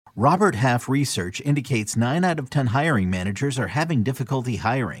Robert Half research indicates 9 out of 10 hiring managers are having difficulty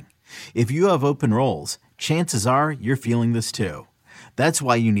hiring. If you have open roles, chances are you're feeling this too. That's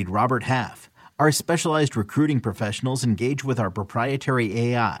why you need Robert Half. Our specialized recruiting professionals engage with our proprietary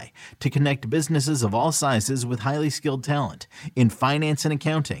AI to connect businesses of all sizes with highly skilled talent in finance and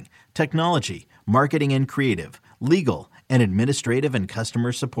accounting, technology, marketing and creative, legal, and administrative and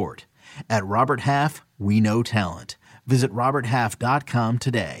customer support. At Robert Half, we know talent. Visit roberthalf.com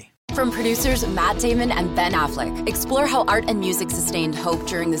today. From producers Matt Damon and Ben Affleck, explore how art and music sustained hope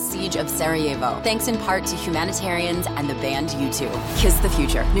during the siege of Sarajevo, thanks in part to humanitarians and the band U2. Kiss the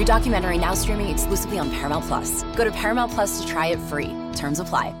Future. New documentary now streaming exclusively on Paramount+. Go to Paramount+ to try it free. Terms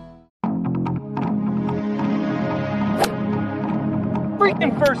apply.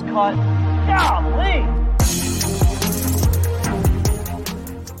 Freaking first cut. Golly!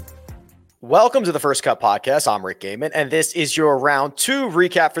 Welcome to the First Cut Podcast. I'm Rick Gaiman, and this is your round 2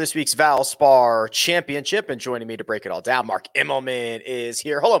 recap for this week's Valspar Championship. And joining me to break it all down, Mark Immelman is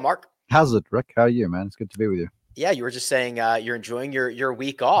here. Hello, Mark. How's it, Rick? How are you, man? It's good to be with you. Yeah, you were just saying you're enjoying your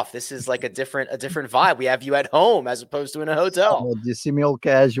week off. This is like a different vibe. We have you at home as opposed to in a hotel. You see me all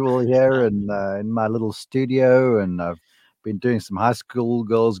casual here and in my little studio, and I've been doing some high school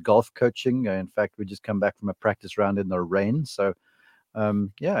girls golf coaching. In fact, we just come back from a practice round in the rain, so.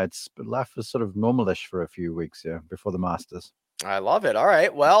 Life is sort of normalish for a few weeks before the Masters. I love it. All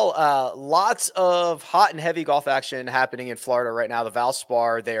right. Well, lots of hot and heavy golf action happening in Florida right now. The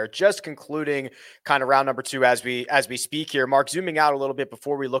Valspar, they are just concluding kind of round number 2 as we speak here. Mark, zooming out a little bit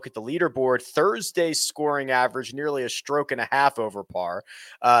before we look at the leaderboard, Thursday's scoring average, nearly a stroke and a half over par.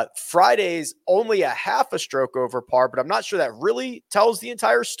 Friday's only a half a stroke over par, but I'm not sure that really tells the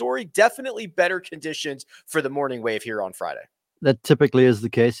entire story. Definitely better conditions for the morning wave here on Friday. That typically is the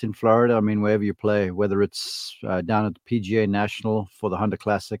case in Florida. I mean, wherever you play, whether it's down at the PGA National for the Honda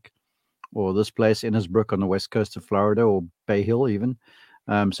Classic or this place, Innisbrook on the west coast of Florida or Bay Hill even,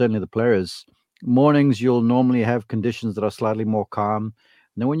 certainly the Players. Mornings, you'll normally have conditions that are slightly more calm.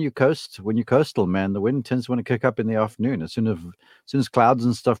 And then when you're coastal, man, the wind tends to want to kick up in the afternoon. As soon as clouds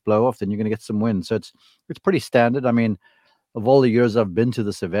and stuff blow off, then you're going to get some wind. So it's pretty standard. I mean, of all the years I've been to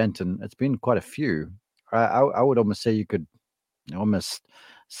this event, and it's been quite a few, I would almost say you could almost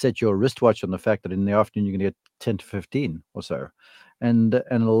set your wristwatch on the fact that in the afternoon you're going to get 10 to 15 or so. And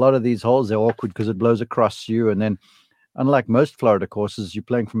a lot of these holes, they're awkward because it blows across you. And then unlike most Florida courses, you're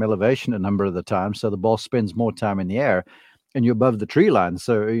playing from elevation a number of the time. So the ball spends more time in the air and you're above the tree line.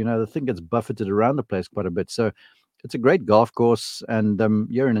 So, the thing gets buffeted around the place quite a bit. So it's a great golf course and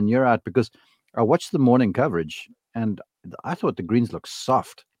year in and year out, because I watched the morning coverage and I thought the greens looked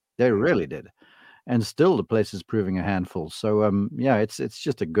soft. They really did. And still, the place is proving a handful. So, it's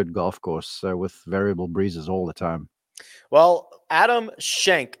just a good golf course with variable breezes all the time. Well, Adam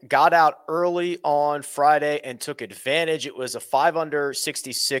Schenk got out early on Friday and took advantage. It was a 5-under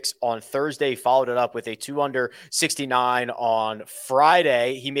 66 on Thursday. He followed it up with a 2-under 69 on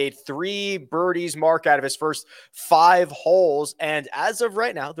Friday. He made 3 birdies, Mark, out of his first 5 holes. And as of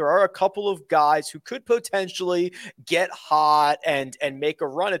right now, there are a couple of guys who could potentially get hot and make a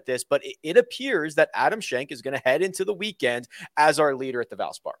run at this. But it appears that Adam Schenk is going to head into the weekend as our leader at the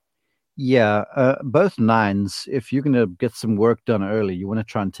Valspar. Yeah, both 9s, if you're going to get some work done early, you want to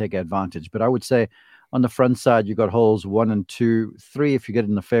try and take advantage. But I would say on the front side, you got holes 1 and 2. 3, if you get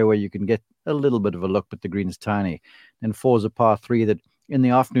in the fairway, you can get a little bit of a look, but the green is tiny. And 4 is a par 3 that in the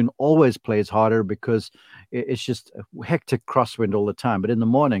afternoon always plays harder because it's just a hectic crosswind all the time. But in the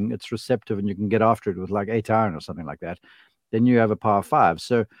morning, it's receptive and you can get after it with like 8 iron or something like that. Then you have a par 5.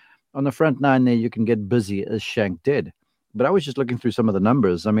 So on the front 9 there, you can get busy as Schenk did. But I was just looking through some of the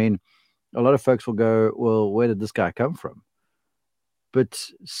numbers. I mean, a lot of folks will go, well, where did this guy come from? But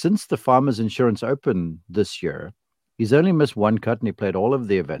since the Farmers Insurance Open this year, he's only missed 1 cut and he played all of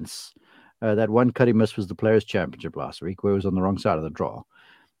the events. That 1 cut he missed was the Players' Championship last week, where he was on the wrong side of the draw.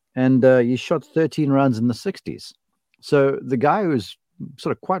 And he shot 13 rounds in the 60s. So the guy who's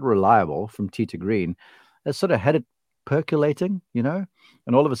sort of quite reliable from tee to green has sort of had it percolating, and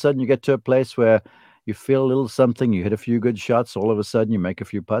all of a sudden you get to a place where you feel a little something, you hit a few good shots, all of a sudden you make a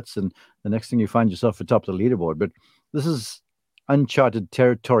few putts, and the next thing you find yourself atop the leaderboard. But this is uncharted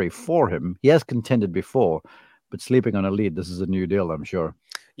territory for him. He has contended before, but sleeping on a lead, this is a new deal, I'm sure.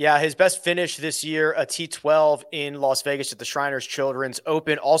 Yeah, his best finish this year, a T12 in Las Vegas at the Shriners Children's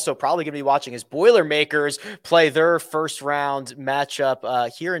Open. Also, probably going to be watching his Boilermakers play their first round matchup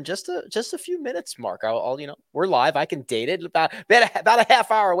here in just a few minutes, Mark. I'll we're live. I can date it about a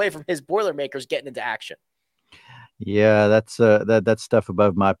half hour away from his Boilermakers getting into action. Yeah, that's stuff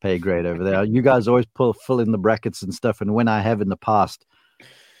above my pay grade over there. You guys always fill in the brackets and stuff, and when I have in the past,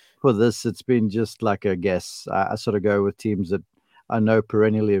 for this, it's been just like a guess. I sort of go with teams that I know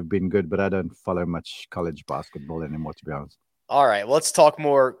perennially have been good, but I don't follow much college basketball anymore, to be honest. All right, well, let's talk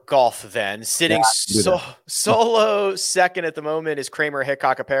more golf then. Sitting solo second at the moment is Kramer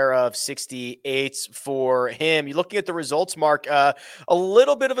Hickok, a pair of 68s for him. You're looking at the results, Mark. A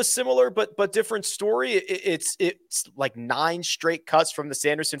little bit of a similar but different story. It's like 9 straight cuts from the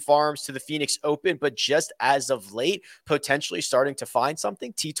Sanderson Farms to the Phoenix Open, but just as of late, potentially starting to find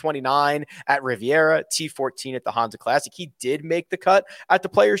something. T29 at Riviera, T14 at the Honda Classic. He did make the cut at the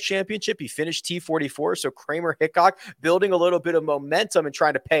Players Championship. He finished T44. So Kramer Hickok building a little bit of momentum and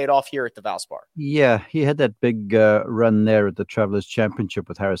trying to pay it off here at the Valspar. Yeah, he had that big run there at the Travelers Championship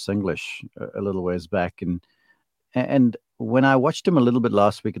with Harris English a little ways back. And when I watched him a little bit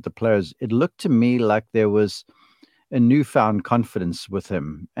last week at the Players, it looked to me like there was a newfound confidence with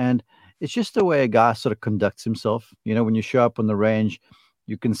him. And it's just the way a guy sort of conducts himself. You know, when you show up on the range,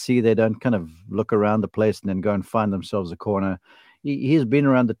 you can see they don't kind of look around the place and then go and find themselves a corner. He's been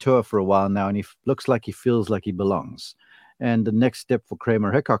around the tour for a while now, and he looks like he feels like he belongs. And the next step for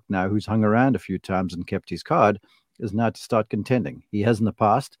Kramer Hickok now, who's hung around a few times and kept his card, is now to start contending. He has in the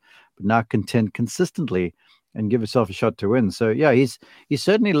past, but now contend consistently and give himself a shot to win. So, yeah, he's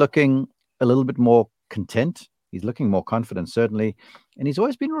certainly looking a little bit more content. He's looking more confident, certainly. And he's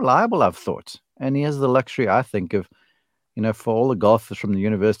always been reliable, I've thought. And he has the luxury, I think, of, you know, for all the golfers from the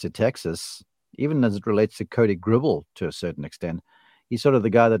University of Texas, even as it relates to Cody Gribble to a certain extent, he's sort of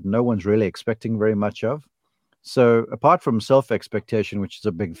the guy that no one's really expecting very much of. So apart from self-expectation, which is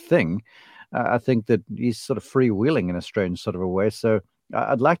a big thing, I think that he's sort of freewheeling in a strange sort of a way. So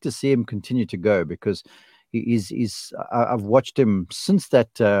I'd like to see him continue to go because I've watched him since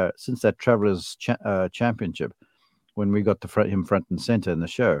that Travelers Championship when we got him front and center in the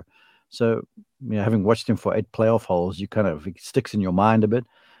show. So, you know, having watched him for 8 playoff holes, it sticks in your mind a bit.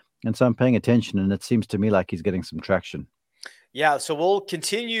 And so I'm paying attention, and it seems to me like he's getting some traction. Yeah, so we'll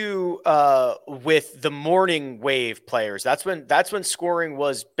continue with the morning wave players. That's when scoring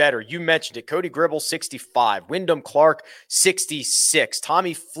was better. You mentioned it. Cody Gribble, 65. Wyndham Clark, 66.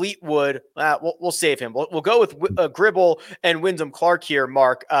 Tommy Fleetwood, we'll save him. We'll go with Gribble and Wyndham Clark here,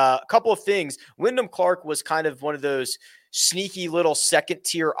 Mark. A couple of things. Wyndham Clark was kind of one of those sneaky little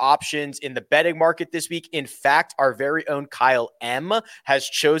second-tier options in the betting market this week. In fact, our very own Kyle M. has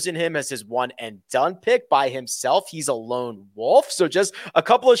chosen him as his one-and-done pick by himself. He's a lone wolf. So just a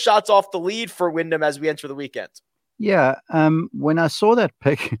couple of shots off the lead for Wyndham as we enter the weekend. Yeah, when I saw that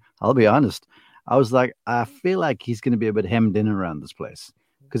pick, I'll be honest, I was like, I feel like he's going to be a bit hemmed in around this place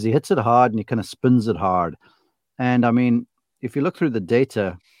because he hits it hard and he kind of spins it hard. And, I mean, if you look through the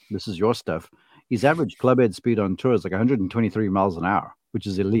data, this is your stuff, his average clubhead speed on tour is like 123 miles an hour, which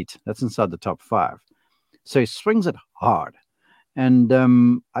is elite. That's inside the top 5. So he swings it hard. And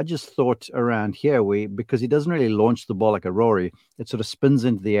I just thought around here, because he doesn't really launch the ball like a Rory, it sort of spins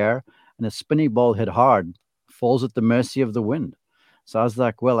into the air, and a spinny ball hit hard falls at the mercy of the wind. So I was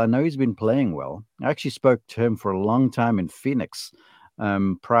like, well, I know he's been playing well. I actually spoke to him for a long time in Phoenix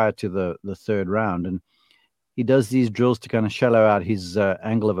prior to the 3rd round. And he does these drills to kind of shallow out his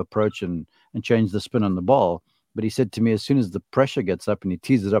angle of approach and change the spin on the ball. But he said to me, as soon as the pressure gets up and he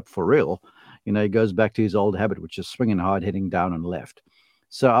tees it up for real, you know, he goes back to his old habit, which is swinging hard, hitting down and left.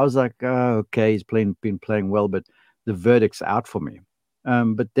 So I was like, oh, okay, he's been playing well, but the verdict's out for me.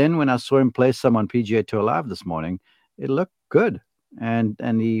 But then when I saw him play some on PGA Tour Live this morning, it looked good. And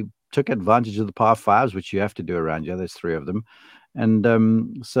he took advantage of the par 5s, which you have to do around here. There's 3 of them.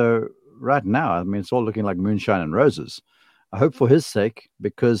 And so right now, I mean, it's all looking like moonshine and roses. I hope for his sake,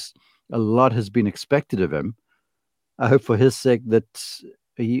 because a lot has been expected of him. I hope for his sake that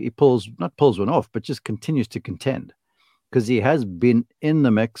he not pulls one off, but just continues to contend, because he has been in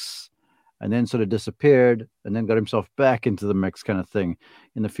the mix and then sort of disappeared and then got himself back into the mix kind of thing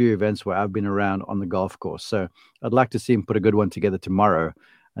in the few events where I've been around on the golf course. So I'd like to see him put a good one together tomorrow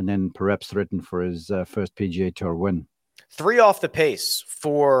and then perhaps threaten for his first PGA Tour win. 3 off the pace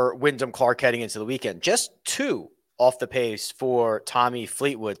for Wyndham Clark heading into the weekend. Just 2 off the pace for Tommy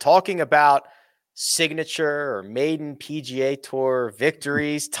Fleetwood. Talking about signature or maiden PGA Tour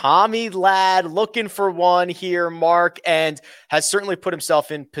victories, Tommy Ladd looking for one here, Mark, and has certainly put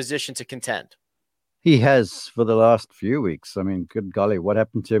himself in position to contend. He has for the last few weeks. I mean, good golly, what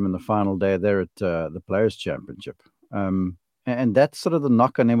happened to him in the final day there at the Players Championship? And that's sort of the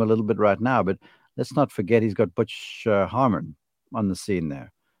knock on him a little bit right now, but let's not forget he's got Butch Harmon on the scene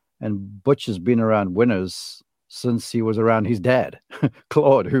there. And Butch has been around winners since he was around his dad,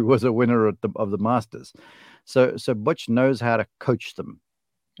 Claude, who was a winner of the Masters. So Butch knows how to coach them.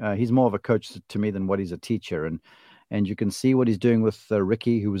 He's more of a coach to me than what he's a teacher. And And you can see what he's doing with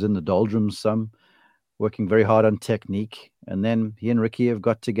Ricky, who was in the doldrums some, working very hard on technique. And then he and Ricky have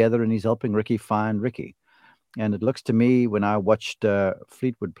got together and he's helping Ricky find Ricky. And it looks to me, when I watched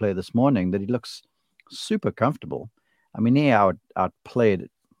Fleetwood play this morning, that he looks super comfortable. I mean, he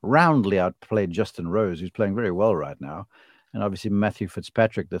roundly outplayed Justin Rose, who's playing very well right now. And obviously Matthew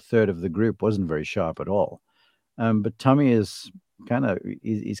Fitzpatrick, the third of the group, wasn't very sharp at all. But Tommy is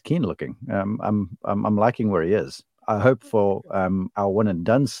he's keen looking. I'm liking where he is. I hope for our one and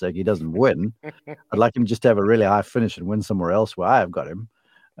done sake he doesn't win. I'd like him just to have a really high finish and win somewhere else where I have got him.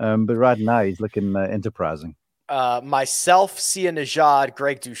 But right now he's looking enterprising. Myself, Sia Najad,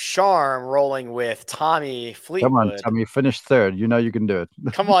 Greg Ducharme rolling with Tommy Fleetwood. Come on, Tommy, finish third. You know you can do it.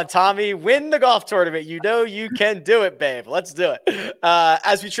 Come on, Tommy, win the golf tournament. You know you can do it, babe. Let's do it.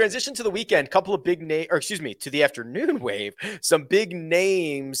 As we transition to the weekend, couple of big to the afternoon wave, some big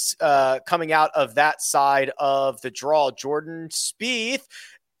names coming out of that side of the draw. Jordan Spieth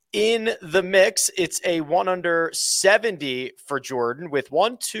in the mix. It's a 1 under 70 for Jordan with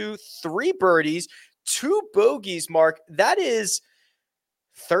 1, 2, 3 birdies. 2 bogeys, Mark. That is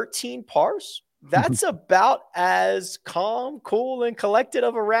 13 pars. That's about as calm, cool, and collected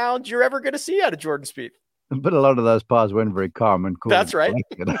of a round you're ever going to see out of Jordan Spieth. But a lot of those pars weren't very calm and cool. That's right.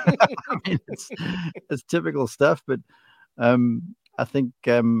 I mean, it's typical stuff. But I think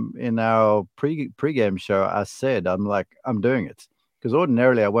in our pre-game show, I said, I'm doing it. Because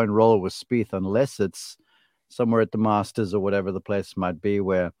ordinarily I won't roll with Spieth unless it's somewhere at the Masters or whatever the place might be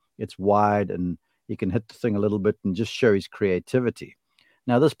where it's wide and he can hit the thing a little bit and just show his creativity.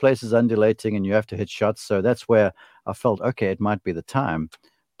 Now, this place is undulating and you have to hit shots. So that's where I felt, okay, it might be the time.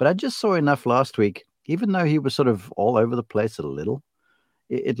 But I just saw enough last week, even though he was sort of all over the place a little,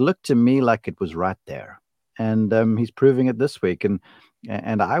 it looked to me like it was right there. And he's proving it this week. And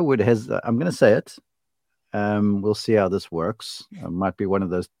I I'm going to say it. We'll see how this works. It might be one of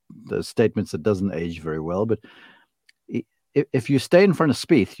those statements that doesn't age very well. But if you stay in front of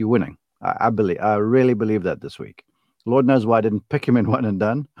Spieth, you're winning. I really believe that this week. Lord knows why I didn't pick him in one and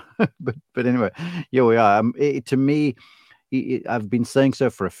done. but anyway, here we are. To me, I've been saying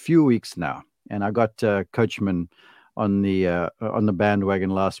so for a few weeks now. And I got Coachman on the bandwagon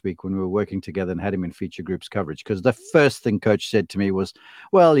last week when we were working together and had him in feature groups coverage. Because the first thing Coach said to me was,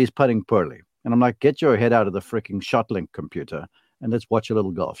 well, he's putting poorly. And I'm like, get your head out of the freaking ShotLink computer and let's watch a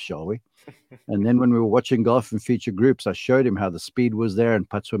little golf, shall we? And then when we were watching golf in feature groups, I showed him how the speed was there and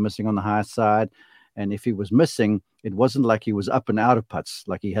putts were missing on the high side. And if he was missing, it wasn't like he was up and out of putts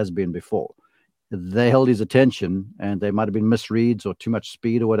like he has been before. They held his attention and they might have been misreads or too much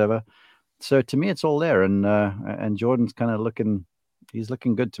speed or whatever. So to me, it's all there. And Jordan's kind of he's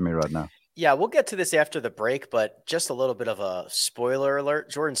looking good to me right now. Yeah, we'll get to this after the break, but just a little bit of a spoiler alert.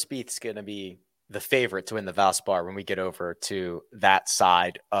 Jordan Spieth's going to be the favorite to win the Valspar when we get over to that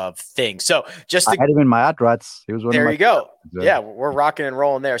side of things. So I had him in my outrights. He was one there. Of my you go. Yeah, we're rocking and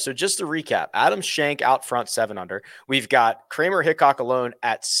rolling there. So just to recap, Adam Schenk out front 7 under. We've got Kramer Hickok alone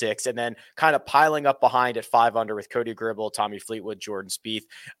at 6, and then kind of piling up behind at 5 under with Cody Gribble, Tommy Fleetwood, Jordan Spieth,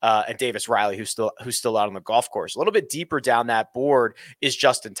 and Davis Riley, who's still out on the golf course. A little bit deeper down that board is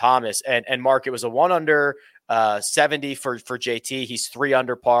Justin Thomas, and Mark. It was a 1 under. 70 for JT. He's 3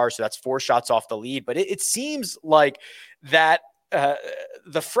 under par, so that's 4 shots off the lead. But it seems like that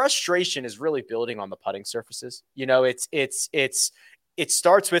the frustration is really building on the putting surfaces. You know, it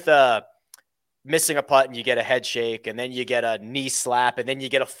starts with missing a putt and you get a head shake, and then you get a knee slap, and then you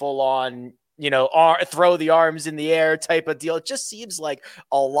get a full on, throw the arms in the air type of deal. It just seems like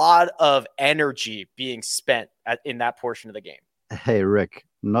a lot of energy being spent in that portion of the game. Hey, Rick.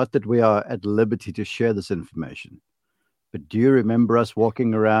 Not that we are at liberty to share this information, but do you remember us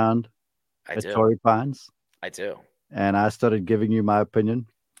walking around at Torrey Pines? I do. And I started giving you my opinion.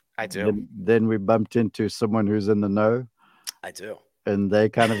 I do. Then we bumped into someone who's in the know. I do. And they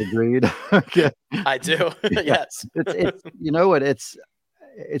kind of agreed. Okay. I do. Yes. It's you know what? It's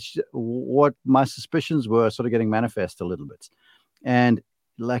what my suspicions were sort of getting manifest a little bit. And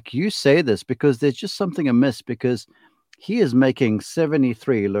like you say this, because there's just something amiss, because he is making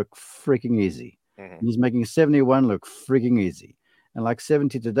 73 look freaking easy. Mm-hmm. He's making 71 look freaking easy. And like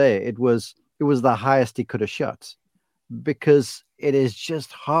 70 today, it was the highest he could have shot, because it is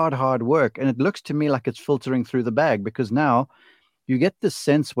just hard work. And it looks to me like it's filtering through the bag, because now you get this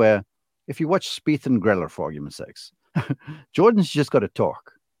sense where if you watch Spieth and Greller, for argument's sakes, Jordan's just got to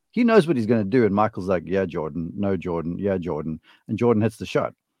talk. He knows what he's going to do. And Michael's like, yeah, Jordan, no, Jordan, yeah, Jordan. And Jordan hits the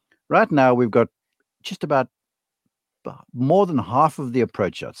shot. Right now, we've got just about more than half of the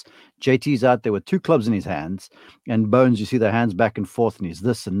approach shots. JT's out there with 2 clubs in his hands, and Bones, you see their hands back and forth, and he's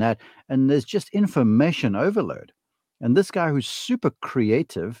this and that, and there's just information overload. And this guy who's super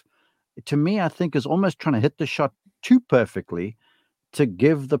creative, to me, I think is almost trying to hit the shot too perfectly to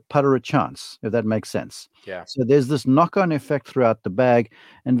give the putter a chance, if that makes sense. Yeah. So there's this knock-on effect throughout the bag,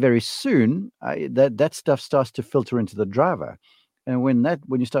 and very soon that stuff starts to filter into the driver. And when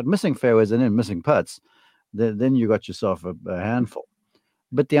you start missing fairways and then missing putts, then you got yourself a handful.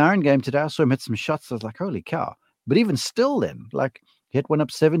 But the iron game today, I saw him hit some shots. I was like, holy cow. But even still then, like, he hit one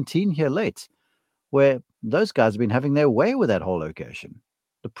up 17 here late, where those guys have been having their way with that whole location.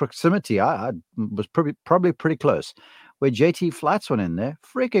 The proximity, I was probably pretty close. Where JT Flights went in there,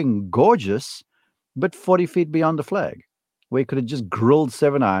 freaking gorgeous, but 40 feet beyond the flag, where he could have just grilled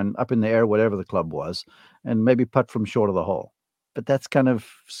 7-iron up in the air, whatever the club was, and maybe putt from short of the hole. But that's kind of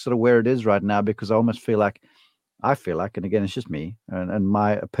sort of where it is right now, because I almost feel like, and again, it's just me and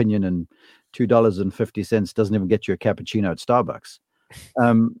my opinion, and $2.50 doesn't even get you a cappuccino at Starbucks.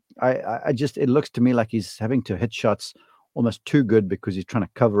 It looks to me like he's having to hit shots almost too good, because he's trying to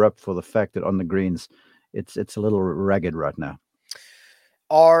cover up for the fact that on the greens, it's a little ragged right now.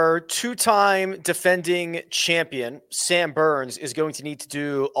 Our two-time defending champion, Sam Burns, is going to need to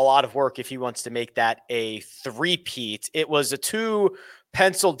do a lot of work if he wants to make that a three-peat. It was a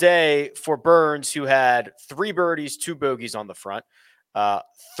 2-pencil day for Burns, who had 3 birdies, 2 bogeys on the front,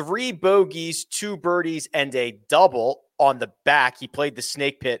 3 bogeys, 2 birdies, and a double on the back. He played the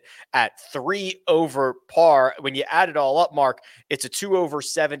snake pit at 3 over par. When you add it all up, Mark, it's a 2 over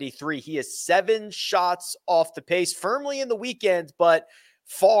 73. He is 7 shots off the pace, firmly in the weekend, but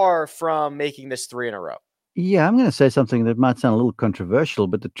far from making this 3 in a row. Yeah, I'm going to say something that might sound a little controversial,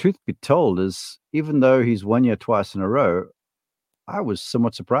 but the truth be told is, even though he's won here twice in a row, I was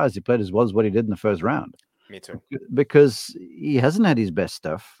somewhat surprised he played as well as what he did in the first round. Me too. Because he hasn't had his best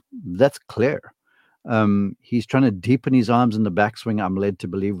stuff. That's clear. He's trying to deepen his arms in the backswing, I'm led to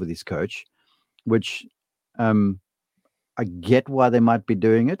believe, with his coach, which I get why they might be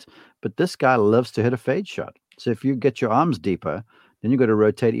doing it, but this guy loves to hit a fade shot. So if you get your arms deeper, then you've got to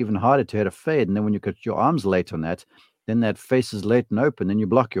rotate even harder to hit a fade. And then when you get your arms late on that, then that face is late and open, then you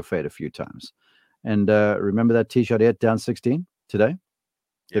block your fade a few times. And remember that tee shot he hit down 16 today?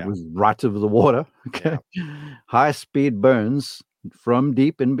 Yeah. It was right over the water. Okay. Yeah. High speed Burns from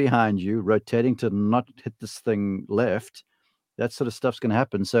deep in behind you, rotating to not hit this thing left. That sort of stuff's going to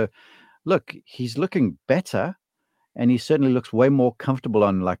happen. So, look, he's looking better, and he certainly looks way more comfortable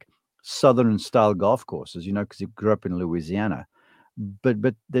on like Southern style golf courses, because he grew up in Louisiana.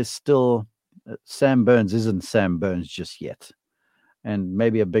 But there's still Sam Burns isn't Sam Burns just yet. And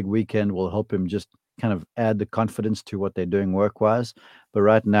maybe a big weekend will help him just kind of add the confidence to what they're doing work-wise. But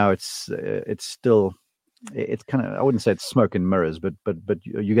right now it's still, it's kind of, I wouldn't say it's smoke and mirrors, but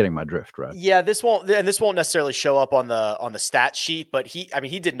you're getting my drift, right? Yeah, this won't necessarily show up on the stat sheet, but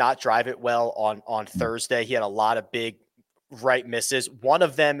he did not drive it well on Thursday. He had a lot of big right misses. One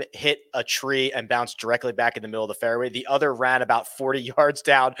of them hit a tree and bounced directly back in the middle of the fairway. The other ran about 40 yards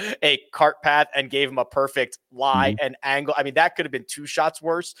down a cart path and gave him a perfect lie and angle. I mean, that could have been 2 shots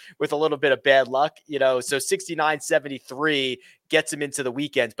worse with a little bit of bad luck, so 69-73 gets him into the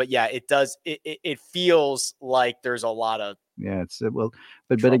weekend. But yeah, it does. It feels like there's a lot of,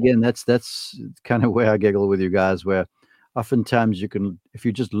 but again, that's kind of where I giggle with you guys, where oftentimes you can, if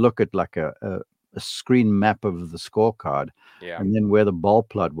you just look at like a screen map of the scorecard, and then where the ball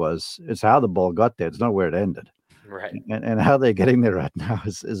plot was, it's how the ball got there. It's not where it ended. Right. And how they're getting there right now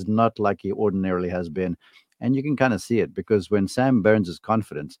is not like he ordinarily has been. And you can kind of see it, because when Sam Burns is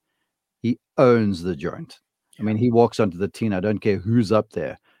confident, he owns the joint. I mean, he walks onto the tee, and I don't care who's up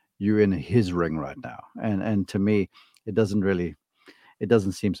there. You're in his ring right now. And to me, it doesn't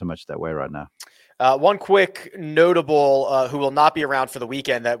seem so much that way right now. One quick notable who will not be around for the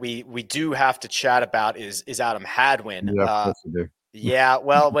weekend that we do have to chat about is Adam Hadwin. Yeah, of course we do. Yeah,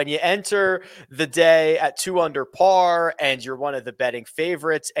 well, when you enter the day at 2 under par and you're one of the betting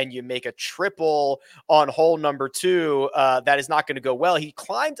favorites and you make a triple on hole number 2, that is not going to go well. He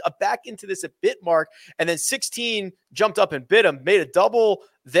climbed back into this a bit, Mark, and then 16 jumped up and bit him, made a double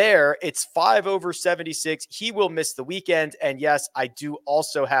there. It's 5 over 76. He will miss the weekend. And yes, I do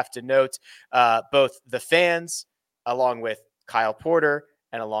also have to note both the fans, along with Kyle Porter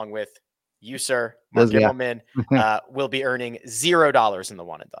and along with you, sir, Mark Gimmelman, will be earning $0 in the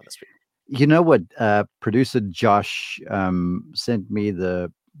one and done this week. You know what? Producer Josh sent me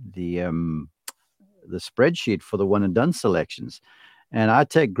the spreadsheet for the one and done selections, and I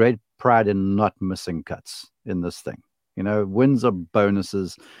take great pride in not missing cuts in this thing. Wins are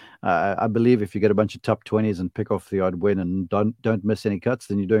bonuses. I believe if you get a bunch of top 20s and pick off the odd win and don't miss any cuts,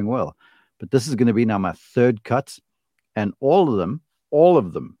 then you're doing well. But this is going to be now my 3rd cut, and all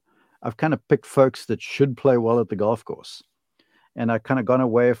of them I've kind of picked folks that should play well at the golf course. And I've kind of gone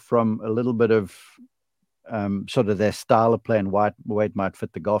away from a little bit of sort of their style of play and where it might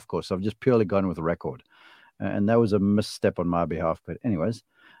fit the golf course. So I've just purely gone with a record. And that was a misstep on my behalf. But anyways,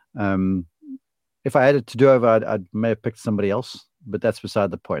 if I had it to do over, I may have picked somebody else, but that's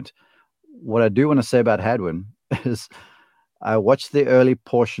beside the point. What I do want to say about Hadwin is I watched the early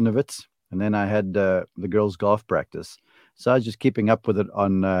portion of it, and then I had the girls' golf practice. So I was just keeping up with it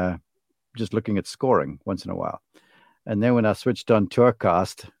on just looking at scoring once in a while. And then when I switched on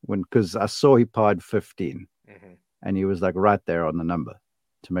Tourcast, because I saw he parred 15, and he was like right there on the number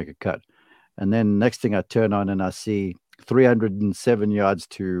to make a cut. And then next thing I turn on and I see 307 yards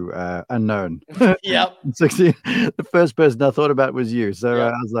to unknown. Yep. 16. The first person I thought about was you. So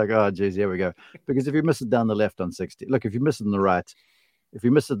Yep. I was like, oh, geez, here we go. Because if you miss it down the left on 60, look, if you miss it in the right, if you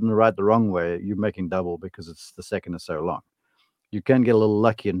miss it in the right the wrong way, you're making double because it's the second is so long. You can get a little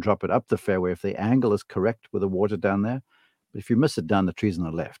lucky and drop it up the fairway if the angle is correct with the water down there. But if you miss it down the trees on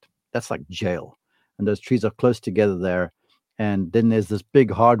the left, that's like jail. And those trees are close together there. And then there's this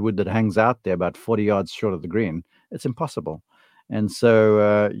big hardwood that hangs out there about 40 yards short of the green. It's impossible. And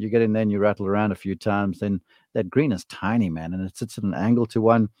so you get in there and you rattle around a few times. Then that green is tiny, man. And it sits at an angle to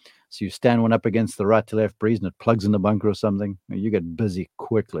one. So you stand one up against the right to left breeze and it plugs in the bunker or something. You get busy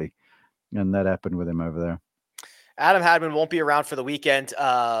quickly. And that happened with him over there. Adam Hadwin won't be around for the weekend.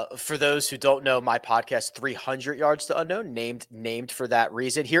 For those who don't know, my podcast, 300 Yards to Unknown, named for that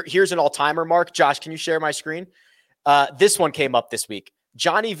reason. Here's an all-timer, Mark. Josh, can you share my screen? This one came up this week.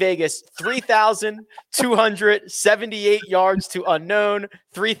 Johnny Vegas, 3,278 yards to unknown,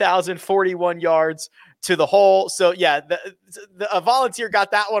 3,041 yards to the hole. So yeah, a volunteer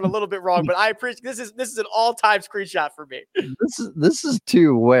got that one a little bit wrong, but I appreciate this is an all-time screenshot for me. This is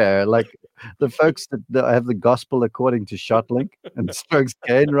too where like the folks that have the gospel according to ShotLink and strokes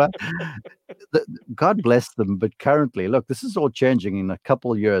gain, right? God bless them, but currently, look, this is all changing in a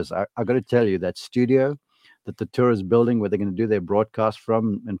couple of years. I got to tell you that studio that the tour is building where they're going to do their broadcast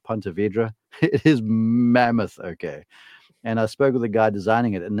from in Ponte Vedra, it is mammoth, okay? And I spoke with the guy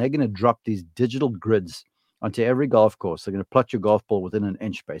designing it, and they're going to drop these digital grids onto every golf course. They're going to plot your golf ball within an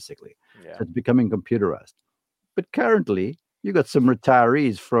inch, basically. Yeah. So it's becoming computerized. But currently, you got some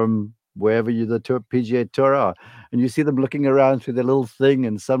retirees from wherever the PGA Tour are, and you see them looking around through their little thing,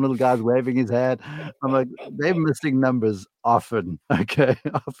 and some little guy's waving his hand. I'm like, they're missing numbers often, okay,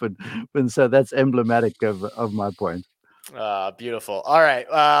 often. And so that's emblematic of my point. Beautiful. All right.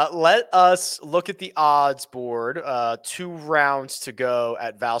 Let us look at the odds board. 2 rounds to go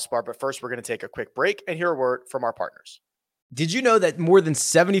at Valspar, but first we're going to take a quick break and hear a word from our partners. Did you know that more than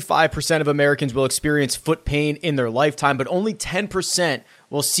 75% of Americans will experience foot pain in their lifetime, but only 10%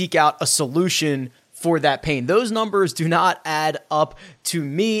 will seek out a solution for that pain? Those numbers do not add up to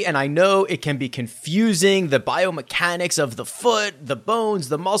me, and I know it can be confusing, the biomechanics of the foot, the bones,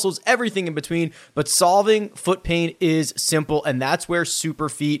 the muscles, everything in between, but solving foot pain is simple, and that's where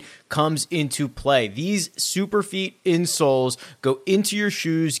Superfeet comes into play. These Superfeet insoles go into your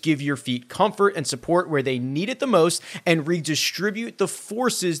shoes, give your feet comfort and support where they need it the most, and redistribute the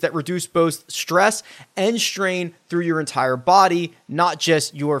forces that reduce both stress and strain through your entire body, not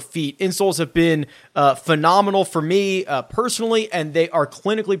just your feet. Insoles have been phenomenal for me personally, and they are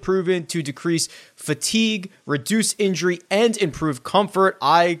clinically proven to decrease fatigue, reduce injury, and improve comfort.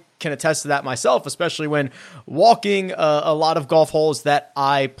 I can attest to that myself, especially when walking a lot of golf holes that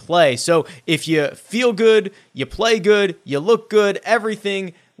I play. So if you feel good, you play good, you look good,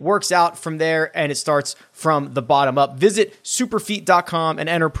 everything works out from there, and it starts from the bottom up. Visit superfeet.com and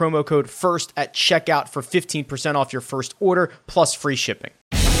enter promo code FIRST at checkout for 15% off your first order plus free shipping.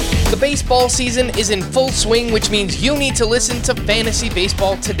 The baseball season is in full swing, which means you need to listen to Fantasy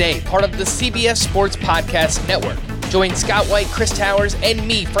Baseball Today, part of the CBS Sports Podcast Network. Join Scott White, Chris Towers, and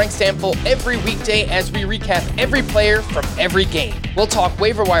me, Frank Stample, every weekday as we recap every player from every game. We'll talk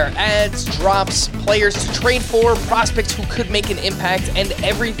waiver wire ads, drops, players to trade for, prospects who could make an impact, and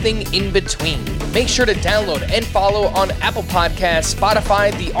everything in between. Make sure to download and follow on Apple Podcasts,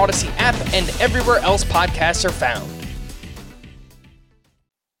 Spotify, the Odyssey app, and everywhere else podcasts are found.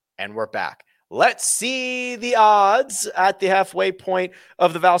 And we're back. Let's see the odds at the halfway point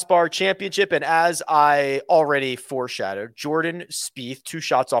of the Valspar Championship. And as I already foreshadowed, Jordan Spieth, 2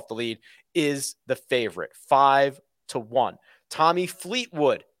 shots off the lead, is the favorite, 5-1. Tommy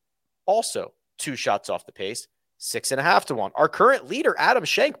Fleetwood, also 2 shots off the pace, 6.5-1. Our current leader, Adam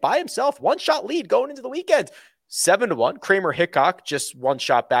Schenk, by himself, 1 shot lead going into the weekend, 7-1. Kramer Hickok just one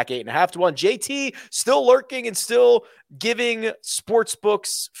shot back, 8.5 to 1. JT still lurking and still giving sports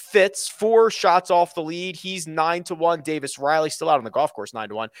books fits. 4 shots off the lead. He's 9 to 1. Davis Riley still out on the golf course, 9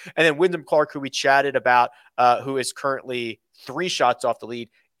 to 1. And then Wyndham Clark, who we chatted about, who is currently 3 shots off the lead,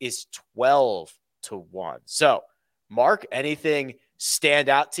 is 12 to 1. So, Mark, anything stand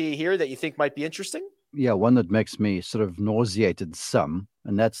out to you here that you think might be interesting? Yeah, one that makes me sort of nauseated some,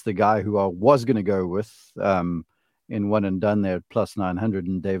 and that's the guy who I was going to go with in one and done there at plus 900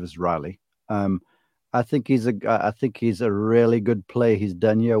 and Davis Riley. I think he's a really good play. He's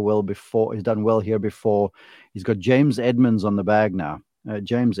done well here before. He's got James Edmonds on the bag now.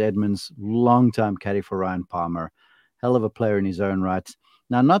 James Edmonds, longtime caddy for Ryan Palmer, hell of a player in his own right.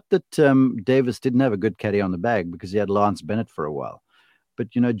 Now, not that Davis didn't have a good caddy on the bag because he had Lance Bennett for a while, but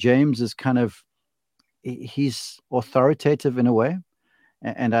James is he's authoritative in a way.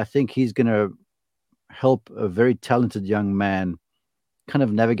 And I think he's going to help a very talented young man kind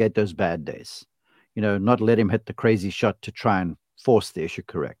of navigate those bad days, not let him hit the crazy shot to try and force the issue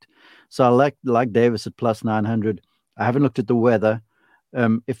correct. So I like Davis at plus 900. I haven't looked at the weather.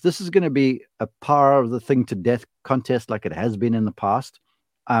 If this is going to be a par of the thing to death contest like it has been in the past,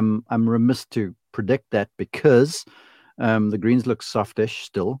 I'm remiss to predict that because the greens look softish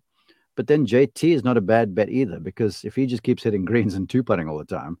still. But then JT is not a bad bet either, because if he just keeps hitting greens and 2-putting all the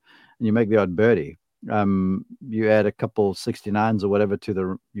time and you make the odd birdie, you add a couple 69s or whatever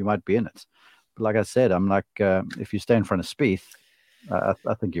you might be in it. But like I said, I'm like, if you stay in front of Spieth,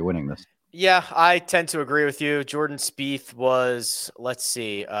 I think you're winning this. Yeah, I tend to agree with you. Jordan Spieth was,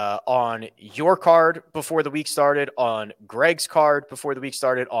 on your card before the week started, on Greg's card before the week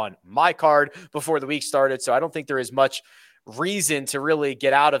started, on my card before the week started. So I don't think there is much reason to really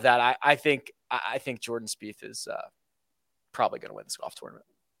get out of that. I think Jordan Spieth is probably going to win this golf tournament.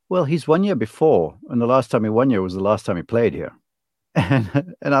 Well, he's 1 year before, and the last time he won here was the last time he played here.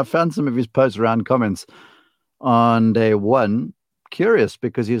 And I found some of his post-round comments on day one curious,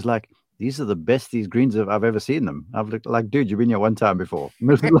 because he was like, these are the best these greens I've ever seen them. I've looked like, dude, you've been here one time before.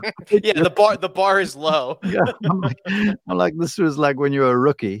 Yeah, the bar is low. Yeah, I'm like, this was like when you were a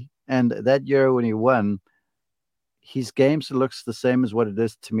rookie, and that year when he won, his game looks the same as what it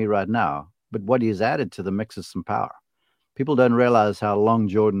is to me right now. But what he's added to the mix is some power. People don't realize how long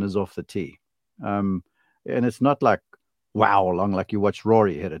Jordan is off the tee. And it's not like, wow, long like you watch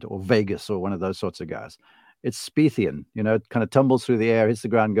Rory hit it, or Vegas, or one of those sorts of guys. It's Spiethian, it kind of tumbles through the air, hits the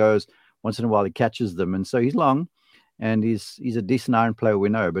ground, goes. Once in a while he catches them. And so he's long, and he's a decent iron player, we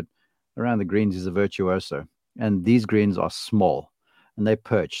know, but around the greens he's a virtuoso. And these greens are small, and they're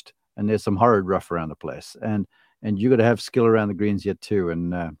perched, and there's some horrid rough around the place. And you got to have skill around the greens yet too.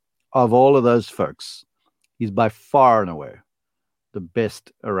 And of all of those folks, he's by far and away the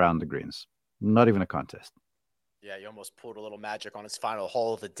best around the greens. Not even a contest. Yeah, you almost pulled a little magic on his final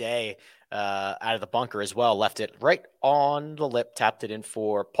hole of the day out of the bunker as well. Left it right on the lip, tapped it in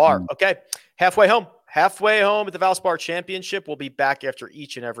for par. Okay, halfway home at the Valspar Championship. We'll be back after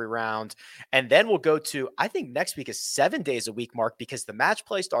each and every round. And then we'll go to, I think next week is 7 days a week, Mark, because the match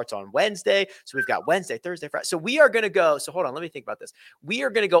play starts on Wednesday. So we've got Wednesday, Thursday, Friday. So we are going to go, so hold on, let me think about this. We are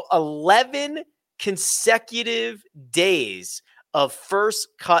going to go 11 consecutive days of first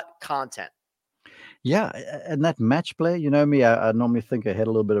cut content. Yeah, and that match play, you know me, I normally think ahead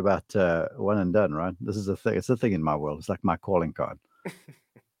a little bit about one and done, right? This is a thing. It's a thing in my world. It's like my calling card.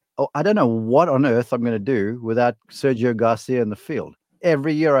 I don't know what on earth I'm going to do without Sergio Garcia in the field.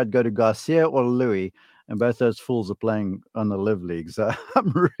 Every year I'd go to Garcia or Louis, and both those fools are playing on the Live League. So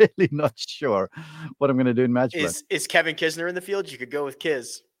I'm really not sure what I'm going to do in match play. Is Kevin Kisner in the field? You could go with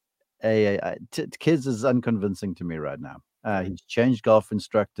Kiz. Kiz is unconvincing to me right now. He's changed golf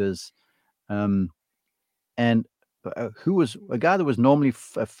instructors. And who was a guy that was normally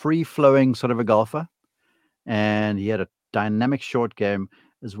a free-flowing sort of a golfer, and he had a dynamic short game,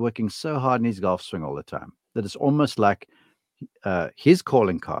 is working so hard in his golf swing all the time that it's almost like his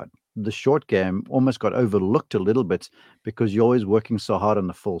calling card, the short game, almost got overlooked a little bit because you're always working so hard on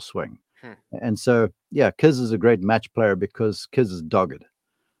the full swing. And so, yeah, Kiz is a great match player because Kiz is dogged.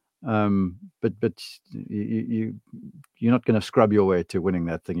 But you're not going to scrub your way to winning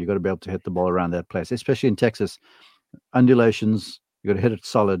that thing. You've got to be able to hit the ball around that place, especially in Texas. Undulations, you got to hit it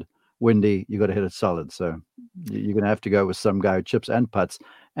solid. Windy, you got to hit it solid. So you're going to have to go with some guy who chips and putts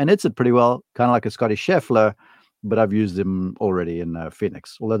and hits it pretty well, kind of like a Scotty Scheffler, but I've used him already in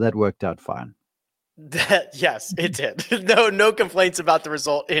Phoenix, although that worked out fine. Yes, it did. No complaints about the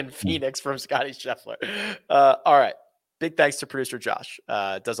result in Phoenix from Scotty Scheffler. All right. Big thanks to producer Josh.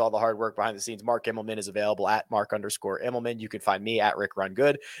 Does all the hard work behind the scenes. Mark Immelman is available at Mark_Immelman. You can find me at Rick Run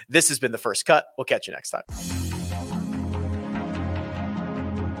Good. This has been The First Cut. We'll catch you next time.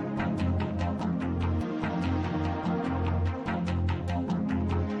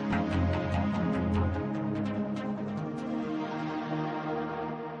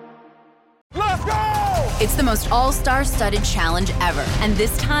 It's the most all-star studded challenge ever. And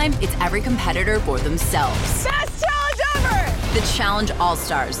this time, it's every competitor for themselves. Best challenge ever! The Challenge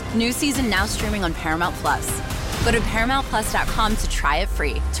All-Stars. New season now streaming on Paramount+. Go to ParamountPlus.com to try it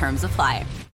free. Terms apply.